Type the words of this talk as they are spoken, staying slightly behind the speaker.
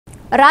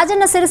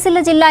రాజన్న సిరిసిల్ల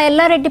జిల్లా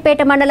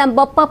ఎల్లారెడ్డిపేట మండలం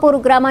బొప్పాపూరు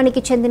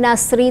గ్రామానికి చెందిన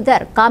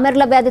శ్రీధర్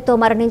కామెర్ల వ్యాధితో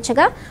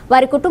మరణించగా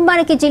వారి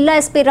కుటుంబానికి జిల్లా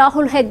ఎస్పీ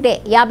రాహుల్ హెగ్డే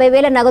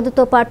 50,000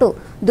 నగదుతో పాటు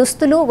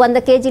దుస్తులు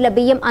 100 కేజీల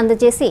బియ్యం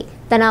అందజేసి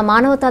తన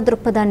మానవతా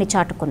దృక్పథాన్ని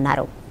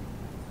చాటుకున్నారు.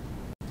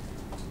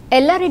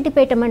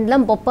 ఎల్లారెడ్డిపేట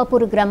మండలం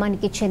బొప్పాపూరు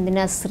గ్రామానికి చెందిన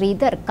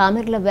శ్రీధర్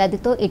కామెర్ల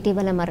వ్యాధితో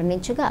ఇటీవల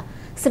మరణించగా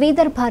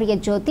శ్రీధర్ భార్య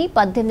జ్యోతి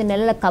 18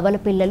 నెలల కవల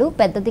పిల్లలు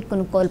పెద్ద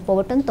దిక్కును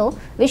కోల్పోవడంతో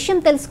విషయం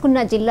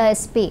తెలుసుకున్న జిల్లా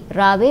ఎస్పీ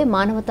రావే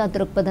మానవతా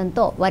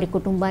దృక్పథంతో వారి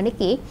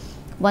కుటుంబానికి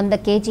 100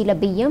 కేజీల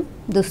బియ్యం,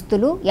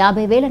 దుస్తులు,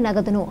 50,000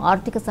 నగదును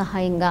ఆర్థిక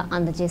సహాయంగా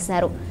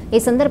అందజేశారు. ఈ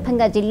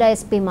సందర్భంగా జిల్లా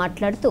ఎస్పీ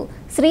మాట్లాడుతూ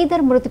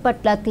శ్రీధర్ మృతి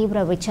పట్ల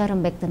తీవ్ర విచారం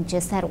వ్యక్తం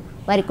చేశారు.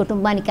 వారి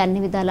కుటుంబానికి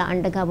అన్ని విధాల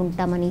అండగా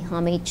ఉంటామని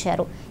హామీ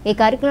ఇచ్చారు. ఈ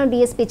కార్యక్రమంలో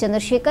DSP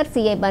Chandrasekhar,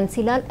 CI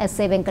Bansilal,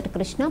 SI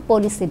Venkatakrishna,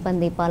 police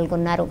సిబ్బంది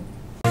పాల్గొన్నారు.